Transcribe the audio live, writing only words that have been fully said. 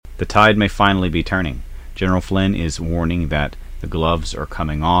The tide may finally be turning. General Flynn is warning that the gloves are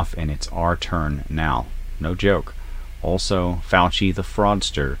coming off and it's our turn now. No joke. Also, Fauci the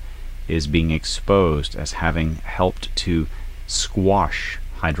fraudster is being exposed as having helped to squash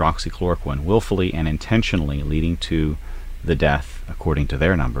hydroxychloroquine willfully and intentionally, leading to the death, according to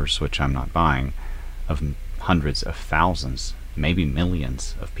their numbers, which I'm not buying, of hundreds of thousands, maybe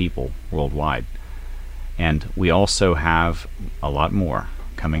millions of people worldwide. And we also have a lot more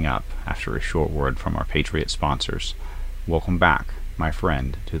coming up after a short word from our Patriot sponsors. Welcome back, my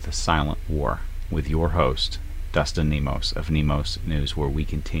friend, to the Silent War with your host, Dustin Nemos of Nemos News, where we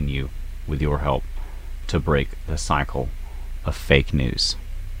continue, with your help, to break the cycle of fake news.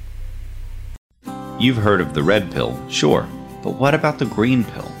 You've heard of the red pill, sure, but what about the green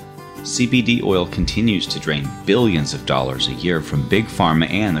pill? CBD oil continues to drain billions of dollars a year from big pharma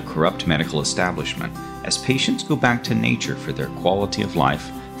and the corrupt medical establishment as patients go back to nature for their quality of life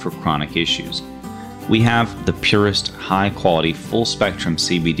for chronic issues. We have the purest, high-quality, full-spectrum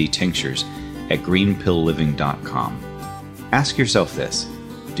CBD tinctures at greenpillliving.com. Ask yourself this: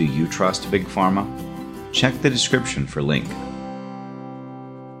 do you trust Big Pharma? Check the description for link.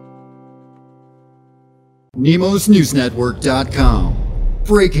 NemosNewsNetwork.com.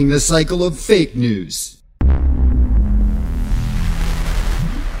 Breaking the cycle of fake news.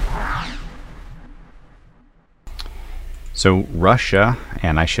 So Russia,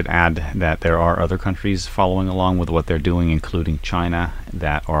 and I should add that there are other countries following along with what they're doing, including China,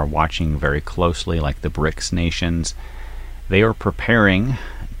 that are watching very closely, like the BRICS nations. They are preparing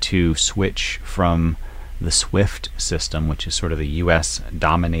to switch from the SWIFT system, which is sort of the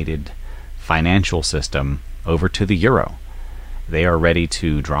US-dominated financial system, over to the euro. They are ready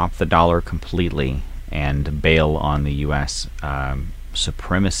to drop the dollar completely and bail on the US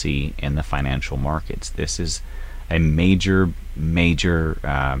supremacy in the financial markets. This is a major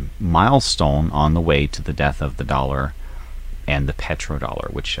milestone on the way to the death of the dollar and the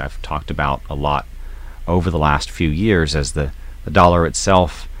petrodollar, which I've talked about a lot over the last few years, as the dollar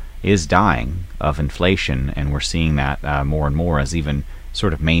itself is dying of inflation, and we're seeing that more and more as even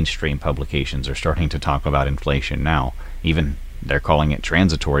sort of mainstream publications are starting to talk about inflation now. Even they're calling it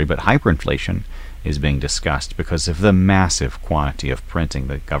transitory, but hyperinflation is being discussed because of the massive quantity of printing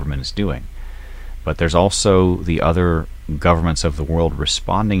the government is doing. But there's also the other governments of the world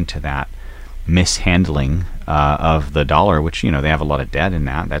responding to that mishandling of the dollar, which, you know, they have a lot of debt in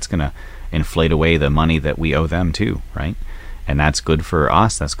that. That's going to inflate away the money that we owe them too, right? And that's good for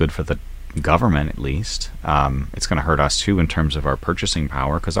us. That's good for the government, at least. It's going to hurt us too in terms of our purchasing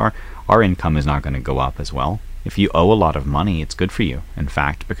power, because our income is not going to go up as well. If you owe a lot of money, it's good for you, in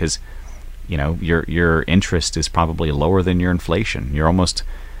fact, because, you know, your interest is probably lower than your inflation. You're almost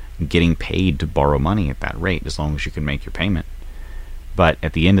getting paid to borrow money at that rate, as long as you can make your payment. But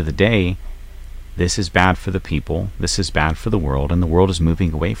at the end of the day, this is bad for the people, this is bad for the world, and the world is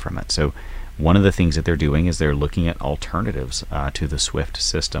moving away from it. So one of the things that they're doing is they're looking at alternatives to the SWIFT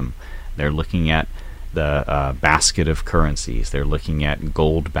system. They're looking at the basket of currencies. They're looking at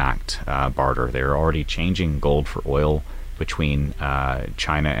gold-backed barter. They're already changing gold for oil between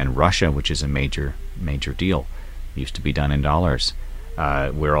China and Russia, which is a major deal. It used to be done in dollars.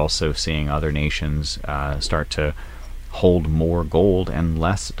 We're also seeing other nations start to hold more gold and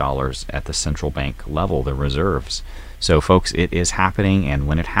less dollars at the central bank level, the reserves. So, folks, it is happening, and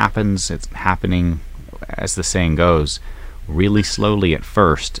when it happens, it's happening, as the saying goes, really slowly at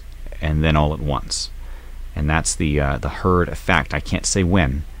first, and then all at once. And that's the herd effect. I can't say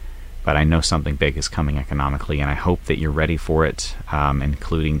when, but I know something big is coming economically, and I hope that you're ready for it,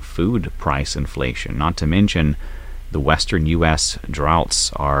 including food price inflation. Not to mention, the western U.S.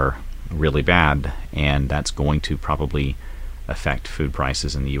 droughts are really bad, and that's going to probably affect food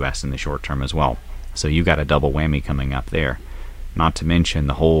prices in the U.S. in the short term as well. So you got a double whammy coming up there. Not to mention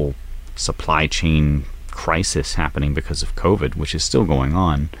the whole supply chain crisis happening because of COVID, which is still going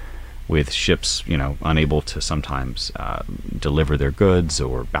on, with ships, you know, unable to sometimes deliver their goods,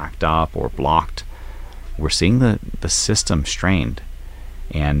 or backed up or blocked. We're seeing the system strained.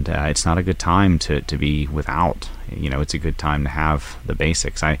 And it's not a good time to be without. You know, it's a good time to have the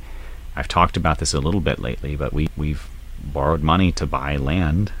basics. I've talked about this a little bit lately, but we've borrowed money to buy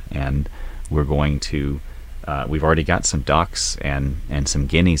land, and we're going to we've already got some ducks and some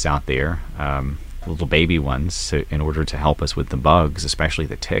guineas out there, little baby ones, in order to help us with the bugs, especially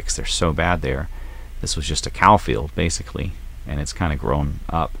the ticks. They're so bad there. This was just a cow field, basically, and it's kind of grown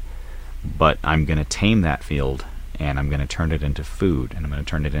up. But I'm going to tame that field, and I'm going to turn it into food, and I'm going to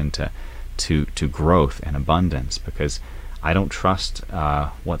turn it into to growth and abundance, because I don't trust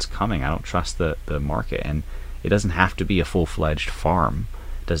what's coming. I don't trust the market, and it doesn't have to be a full-fledged farm.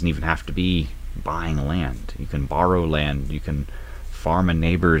 It doesn't even have to be buying land. You can borrow land. You can farm a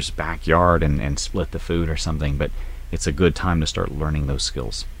neighbor's backyard and split the food or something. But it's a good time to start learning those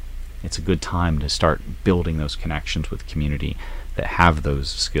skills. It's a good time to start building those connections with community that have those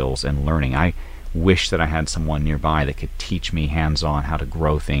skills and learning. I wish that I had someone nearby that could teach me hands-on how to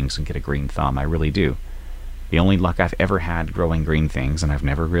grow things and get a green thumb. I really do. The only luck I've ever had growing green things, and I've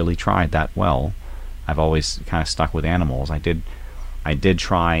never really tried that well, I've always kind of stuck with animals. I did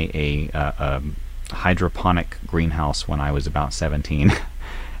try a hydroponic greenhouse when I was about 17.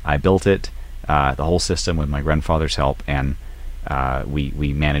 I built it, the whole system, with my grandfather's help, and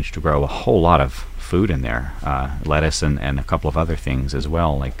we managed to grow a whole lot of food in there, lettuce and a couple of other things as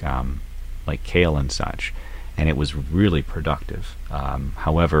well, like kale and such, and it was really productive.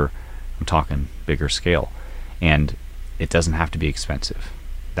 However, I'm talking bigger scale, and it doesn't have to be expensive.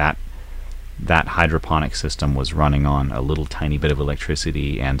 That hydroponic system was running on a little tiny bit of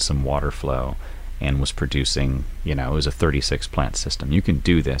electricity and some water flow, and was producing, it was a 36 plant system. You can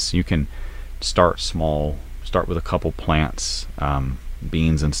do this. You can start small, start with a couple plants,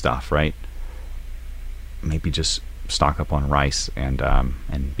 beans and stuff, right? Maybe just stock up on rice and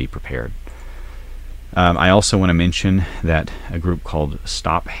be prepared. I also want to mention that a group called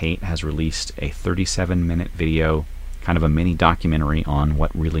Stop Hate has released a 37-minute video, kind of a mini documentary on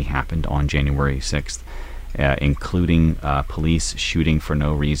what really happened on January 6th, including police shooting for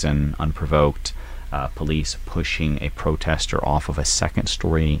no reason, unprovoked, police pushing a protester off of a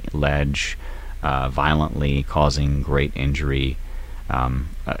second-story ledge, violently causing great injury.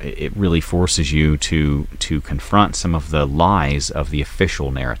 It really forces you to confront some of the lies of the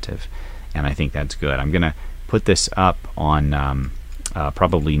official narrative, and I think that's good. I'm going to put this up on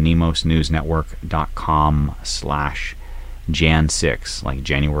probably nemosnewsnetwork.com/Jan6, like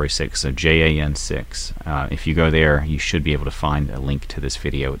January 6th, so JAN6. If you go there, you should be able to find a link to this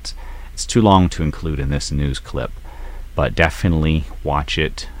video. It's too long to include in this news clip, but definitely watch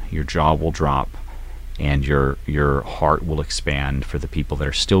it. Your jaw will drop, and your heart will expand for the people that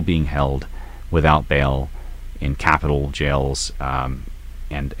are still being held without bail in capital jails, and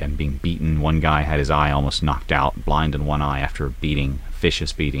being beaten. One guy had his eye almost knocked out, blind in one eye, after a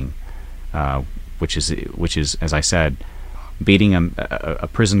vicious beating, which is, as I said, beating a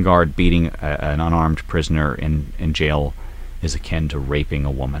prison guard, beating an unarmed prisoner in jail is akin to raping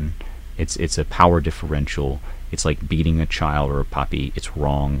a woman. It's a power differential. It's like beating a child or a puppy. It's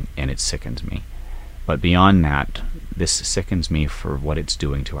wrong, and it sickens me. But beyond that, this sickens me for what it's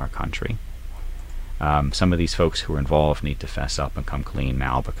doing to our country. Some of these folks who are involved need to fess up and come clean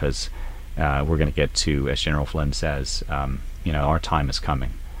now, because we're going to get to, as General Flynn says, our time is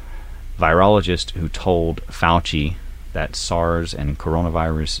coming. Virologist who told Fauci that SARS and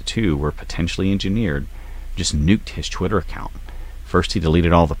coronavirus 2 were potentially engineered just nuked his Twitter account. First he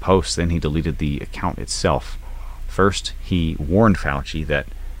deleted all the posts, then he deleted the account itself. First he warned Fauci that,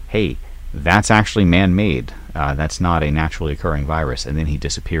 hey, that's actually man-made. That's not a naturally occurring virus. And then he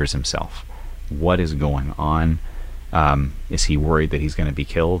disappears himself. What is going on? Is he worried that he's going to be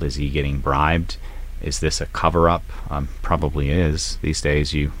killed? Is he getting bribed? Is this a cover-up? Probably is. These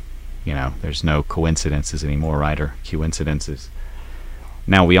days, there's no coincidences anymore, right? Or coincidences.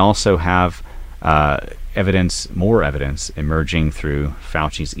 Now, we also have more evidence emerging through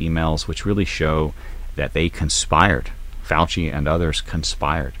Fauci's emails, which really show that they conspired. Fauci and others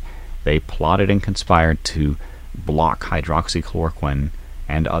conspired. They plotted and conspired to block hydroxychloroquine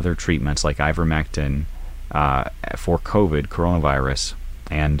and other treatments like ivermectin for coronavirus.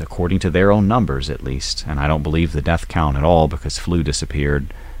 And according to their own numbers, at least, and I don't believe the death count at all, because flu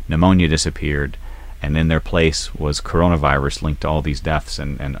disappeared, pneumonia disappeared, and in their place was coronavirus linked to all these deaths,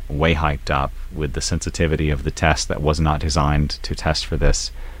 and way hyped up with the sensitivity of the test that was not designed to test for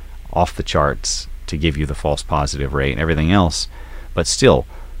this, off the charts to give you the false positive rate and everything else. But still,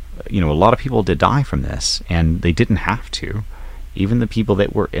 a lot of people did die from this, and they didn't have to. Even the people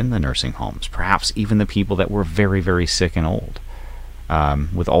that were in the nursing homes, perhaps even the people that were very, very sick and old,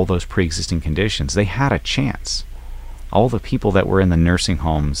 with all those pre-existing conditions, they had a chance. All the people that were in the nursing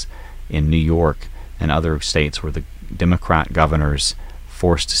homes in New York and other states where the Democrat governors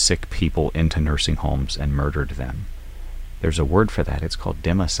forced sick people into nursing homes and murdered them. There's a word for that. It's called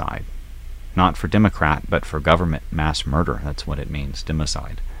democide. Not for Democrat, but for government mass murder. That's what it means,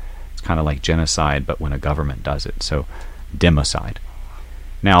 democide. It's kind of like genocide, but when a government does it. So, democide.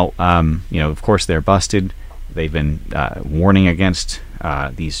 Now, of course, they're busted. They've been warning against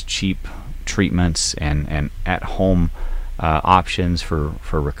these cheap treatments and at-home options for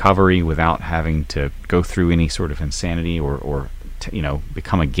recovery without having to go through any sort of insanity or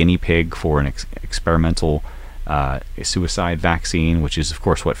become a guinea pig for an experimental suicide vaccine, which is, of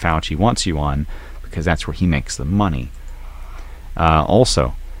course, what Fauci wants you on, because that's where he makes the money.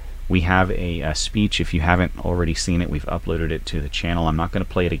 Also, we have a speech. If you haven't already seen it, we've uploaded it to the channel. I'm not going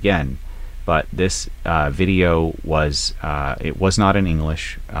to play it again, but this video was it was not in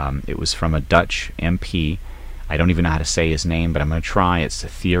English. It was from a Dutch MP. I don't even know how to say his name, but I'm going to try. It's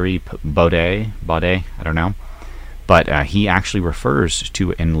Thierry Baudet, I don't know. But he actually refers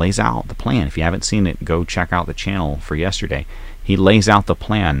to and lays out the plan. If you haven't seen it, go check out the channel for yesterday. He lays out the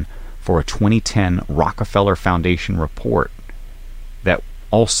plan for a 2010 Rockefeller Foundation report that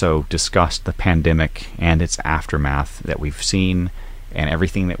also discussed the pandemic and its aftermath that we've seen, and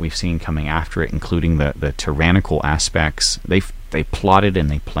everything that we've seen coming after it, including the tyrannical aspects. They plotted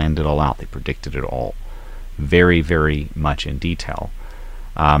and they planned it all out. They predicted it all very, very much in detail.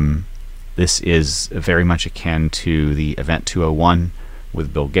 This is very much akin to the Event 201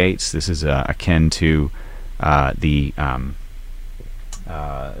 with Bill Gates. This is akin to the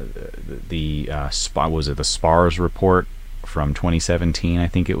SPARS report from 2017, I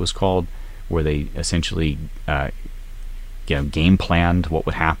think it was called, where they essentially game planned what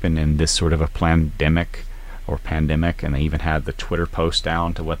would happen in this sort of a pandemic, and they even had the Twitter post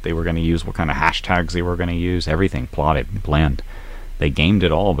down to what they were going to use, what kind of hashtags they were going to use, everything plotted and planned. They gamed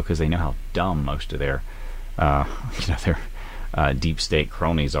it all because they know how dumb most of their deep state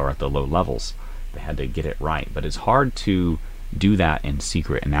cronies are at the low levels. They had to get it right, but it's hard to do that in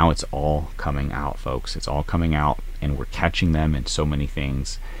secret, and now it's all coming out, folks. It's all coming out, and we're catching them in so many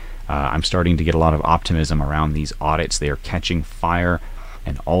things. I'm starting to get a lot of optimism around these audits. They are catching fire,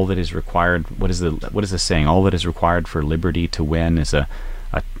 and all that is required, what is the saying? All that is required for liberty to win is a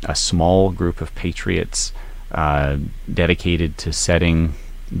small group of patriots dedicated to setting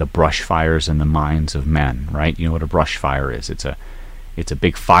the brush fires in the minds of men, right? You know what a brush fire is? It's a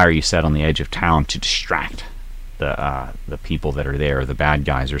big fire you set on the edge of town to distract the people that are there, the bad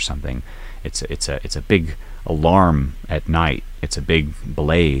guys or something. It's a big alarm at night. It's a big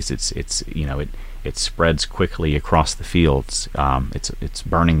blaze. It spreads quickly across the fields. It's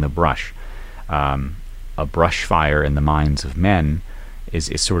burning the brush. A brush fire in the minds of men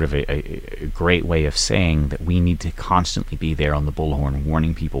is sort of a great way of saying that we need to constantly be there on the bullhorn,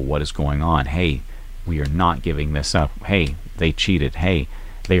 warning people what is going on. Hey, we are not giving this up. Hey, they cheated. Hey,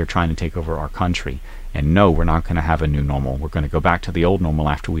 they are trying to take over our country. And no, we're not going to have a new normal. We're going to go back to the old normal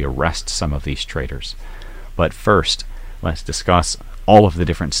after we arrest some of these traitors. But first, let's discuss all of the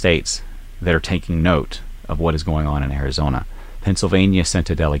different states that are taking note of what is going on in Arizona. Pennsylvania sent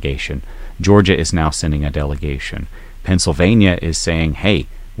a delegation. Georgia is now sending a delegation. Pennsylvania is saying, hey,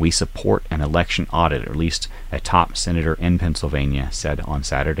 we support an election audit. Or at least a top senator in Pennsylvania said on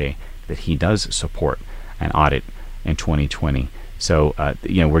Saturday that he does support an audit in 2020. So,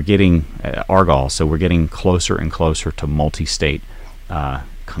 we're getting Argyle, so we're getting closer and closer to multi-state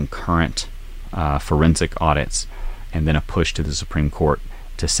concurrent forensic audits, and then a push to the Supreme Court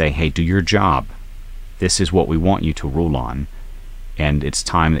to say, hey, do your job. This is what we want you to rule on, and it's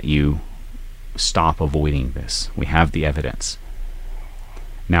time that you stop avoiding this. We have the evidence.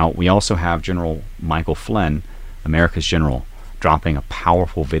 Now, we also have General Michael Flynn, America's general, dropping a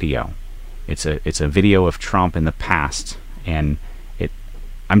powerful video. It's a video of Trump in the past, and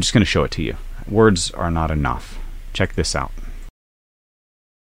I'm just going to show it to you. Words are not enough. Check this out.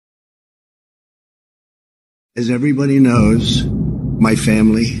 As everybody knows, my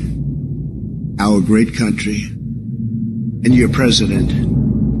family, our great country, and your president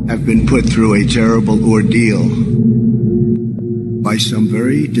have been put through a terrible ordeal by some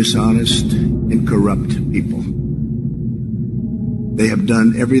very dishonest and corrupt people. They have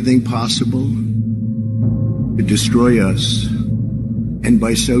done everything possible to destroy us, and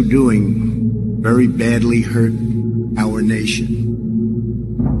by so doing, very badly hurt our nation.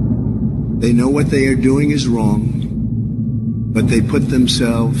 They know what they are doing is wrong, but they put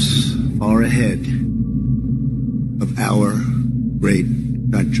themselves far ahead of our great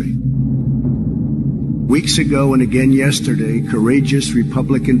country. Weeks ago and again yesterday, courageous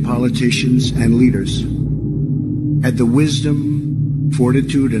Republican politicians and leaders had the wisdom,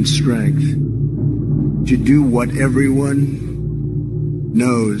 fortitude, and strength to do what everyone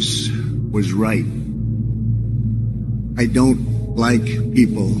knows was right. I don't like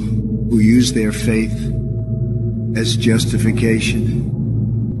people who use their faith as justification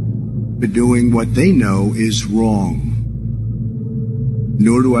for doing what they know is wrong.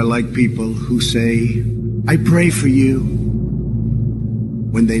 Nor do I like people who say, I pray for you,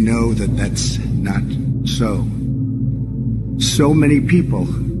 when they know that that's not so. So many people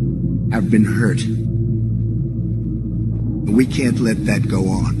have been hurt. We can't let that go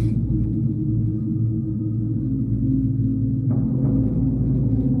on.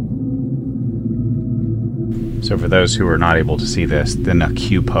 So for those who are not able to see this, then a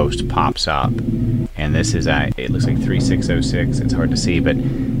Q post pops up, and this is it looks like 3606. It's hard to see, but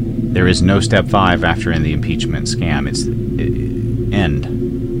there is no step 5 after in the impeachment scam. It's end.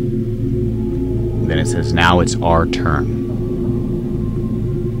 Then it says, now it's our turn,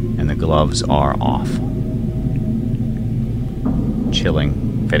 and the gloves are off.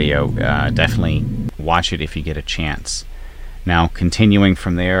 Chilling video. Definitely watch it if you get a chance. Now, continuing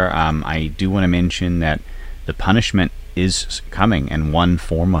from there, I do want to mention that the punishment is coming, and one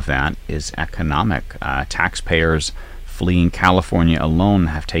form of that is economic. Taxpayers fleeing California alone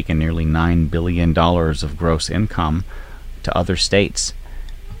have taken nearly $9 billion of gross income to other states.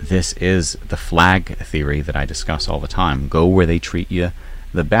 This is the flag theory that I discuss all the time. Go where they treat you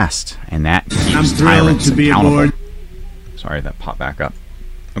the best, and that keeps tyrants accountable. Sorry, that popped back up.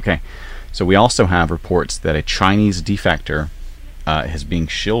 Okay, so we also have reports that a Chinese defector is being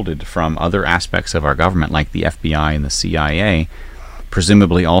shielded from other aspects of our government, like the FBI and the CIA,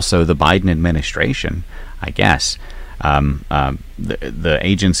 presumably also the Biden administration, I guess. The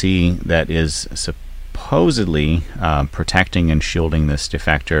agency that is supposedly protecting and shielding this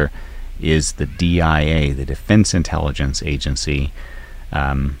defector is the DIA, the Defense Intelligence Agency.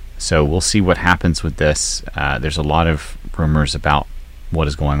 So we'll see what happens with this. There's a lot of rumors about what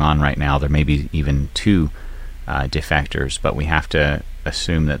is going on right now. There may be even 2 defectors, but we have to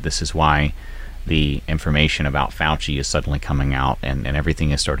assume that this is why the information about Fauci is suddenly coming out, and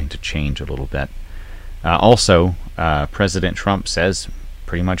everything is starting to change a little bit. Also, President Trump says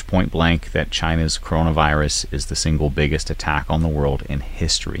pretty much point blank that China's coronavirus is the single biggest attack on the world in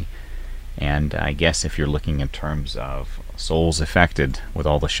history. And I guess if you're looking in terms of souls affected with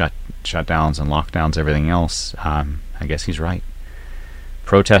all the shutdowns and lockdowns, everything else, I guess he's right.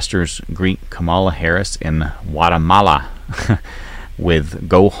 Protesters greet Kamala Harris in Guatemala with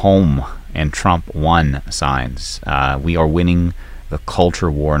 "Go Home" and "Trump won" signs. We are winning the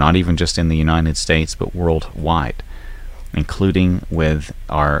culture war, not even just in the United States, but worldwide, including with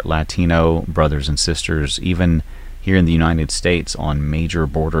our Latino brothers and sisters, even here in the United States on major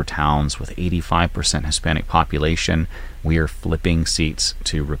border towns with 85% Hispanic population. We are flipping seats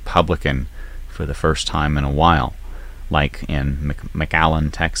to Republican for the first time in a while. Like in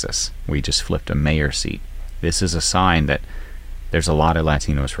McAllen, Texas, we just flipped a mayor seat. This is a sign that there's a lot of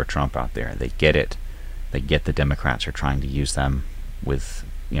Latinos for Trump out there. They get it. They get the Democrats are trying to use them with,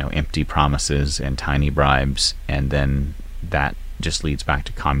 empty promises and tiny bribes, and then that just leads back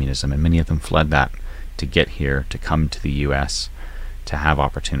to communism. And many of them fled that to get here, to come to the U.S., to have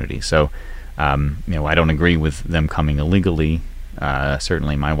opportunity. So, I don't agree with them coming illegally.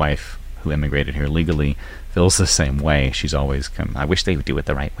 Certainly, my wife, who immigrated here legally, feels the same way. She's always I wish they would do it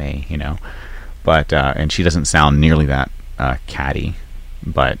the right way, But and she doesn't sound nearly that catty,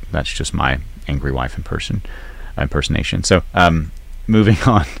 but that's just my angry wife impersonation. So moving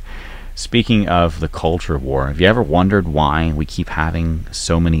on. Speaking of the culture war, have you ever wondered why we keep having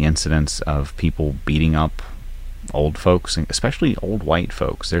so many incidents of people beating up old folks, especially old white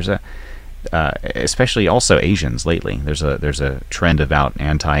folks? There's especially also Asians lately. There's a trend about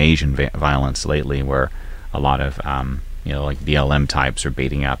anti-Asian violence lately, where a lot of like BLM types are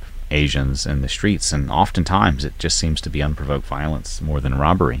beating up Asians in the streets, and oftentimes it just seems to be unprovoked violence more than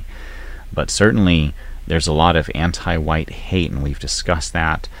robbery. But certainly there's a lot of anti-white hate, and we've discussed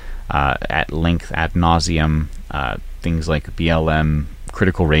that at length, ad nauseum. Things like BLM,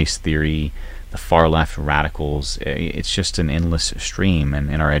 critical race theory, the far left radicals. It's just an endless stream, and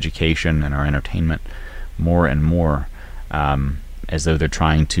in our education and our entertainment, more and more, as though they're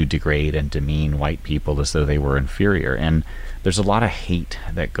trying to degrade and demean white people as though they were inferior. And there's a lot of hate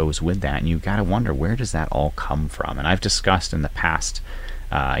that goes with that, and you've got to wonder, where does that all come from? And I've discussed in the past,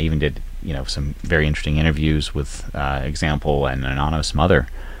 I even did some very interesting interviews with example an anonymous mother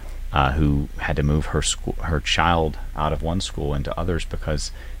who had to move her child out of one school into others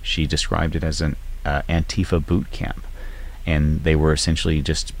because she described it as an Antifa boot camp, and they were essentially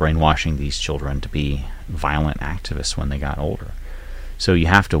just brainwashing these children to be violent activists when they got older. So you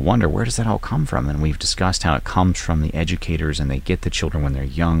have to wonder, where does that all come from? And we've discussed how it comes from the educators, and they get the children when they're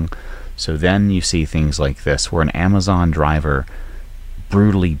young. So then you see things like this, where an Amazon driver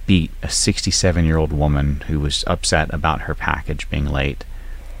brutally beat a 67-year-old woman who was upset about her package being late.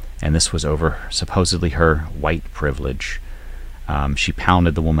 And this was over supposedly her white privilege. She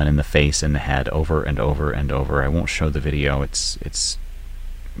pounded the woman in the face and the head over and over and over. I won't show the video. It's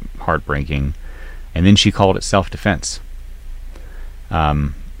heartbreaking. And then she called it self-defense.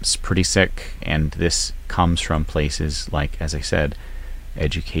 It's pretty sick, and this comes from places like, as I said,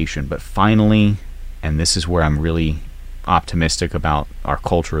 education. But finally, and this is where I'm really optimistic about our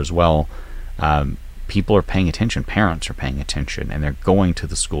culture as well, people are paying attention. Parents are paying attention, and they're going to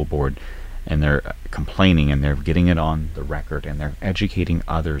the school board, and they're complaining, and they're getting it on the record, and they're educating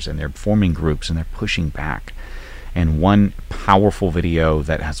others, and they're forming groups, and they're pushing back. And one powerful video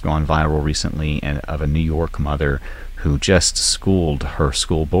that has gone viral recently of a New York mother who just schooled her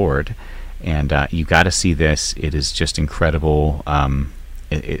school board, and you got to see this. It is just incredible.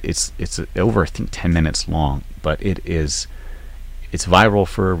 It's over, I think, 10 minutes long, but it's viral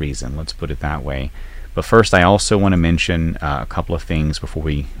for a reason. Let's put it that way. But first, I also want to mention a couple of things before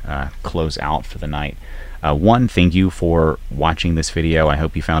we close out for the night. One, thank you for watching this video. I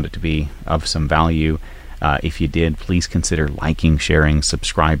hope you found it to be of some value. If you did, please consider liking, sharing,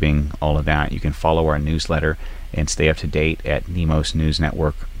 subscribing, all of that. You can follow our newsletter and stay up to date at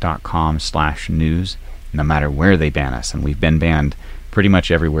nemosnewsnetwork.com/news, no matter where they ban us. And we've been banned pretty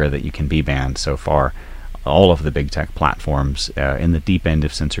much everywhere that you can be banned so far. All of the big tech platforms in the deep end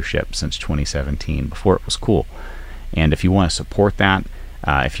of censorship since 2017, before it was cool. And if you want to support that,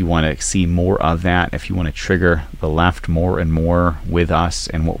 if you want to see more of that, if you want to trigger the left more and more with us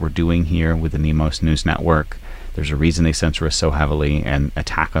and what we're doing here with the Nemos News Network, there's a reason they censor us so heavily and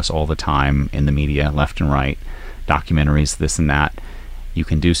attack us all the time in the media, left and right, documentaries, this and that. You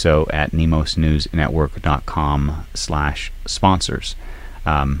can do so at nemosnewsnetwork.com/sponsors.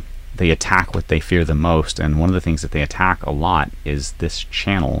 They attack what they fear the most, and one of the things that they attack a lot is this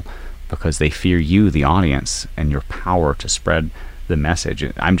channel, because they fear you, the audience, and your power to spread the message.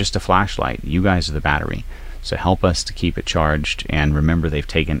 I'm just a flashlight. You guys are the battery. So help us to keep it charged. And remember, they've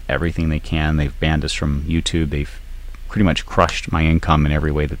taken everything they can. They've banned us from YouTube. They've pretty much crushed my income in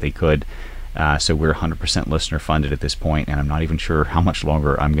every way that they could. So we're 100% listener funded at this point, and I'm not even sure how much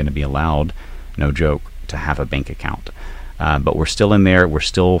longer I'm going to be allowed, no joke, to have a bank account. But we're still in there. We're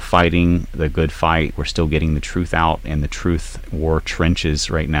still fighting the good fight. We're still getting the truth out in the truth war trenches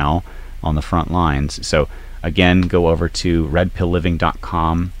right now on the front lines. So again, go over to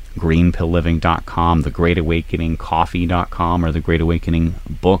redpillliving.com, greenpillliving.com, thegreatawakeningcoffee.com, or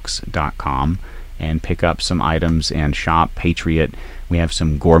thegreatawakeningbooks.com, and pick up some items and shop. Patriot, we have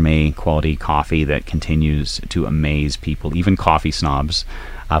some gourmet quality coffee that continues to amaze people, even coffee snobs.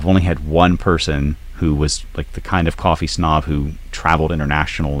 I've only had one person who was like the kind of coffee snob who traveled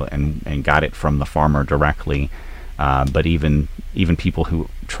international and got it from the farmer directly. But even people who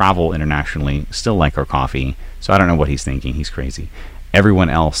travel internationally still like our coffee. So I don't know what he's thinking. He's crazy. Everyone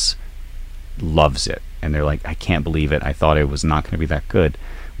else loves it, and they're like, I can't believe it. I thought it was not going to be that good.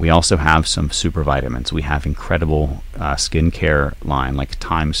 We also have some super vitamins. We have incredible skincare line like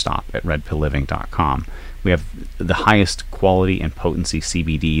Time Stop at redpillliving.com. We have the highest quality and potency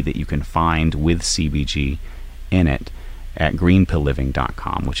CBD that you can find with CBG in it at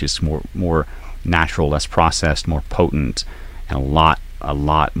greenpillliving.com, which is more natural, less processed, more potent, and a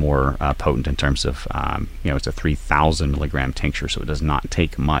lot more potent in terms of it's a 3,000 milligram tincture, so it does not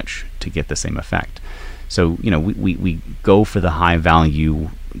take much to get the same effect. So we go for the high value,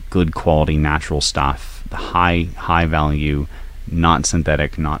 good quality natural stuff, the high value, not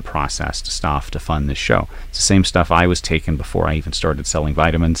synthetic, not processed stuff to fund this show. It's the same stuff I was taking before I even started selling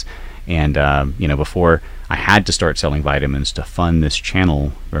vitamins. And before I had to start selling vitamins to fund this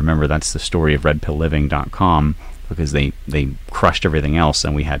channel. Remember, that's the story of redpillliving.com, because they crushed everything else,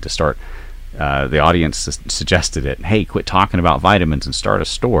 and we had to start. The audience suggested it. Hey, quit talking about vitamins and start a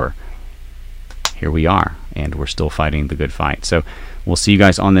store. Here we are, and we're still fighting the good fight. So we'll see you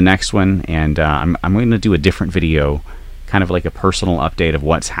guys on the next one, and I'm going to do a different video, kind of like a personal update of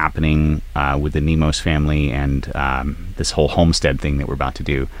what's happening with the Nemos family and this whole homestead thing that we're about to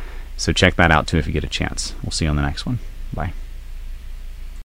do. So check that out too if you get a chance. We'll see you on the next one. Bye.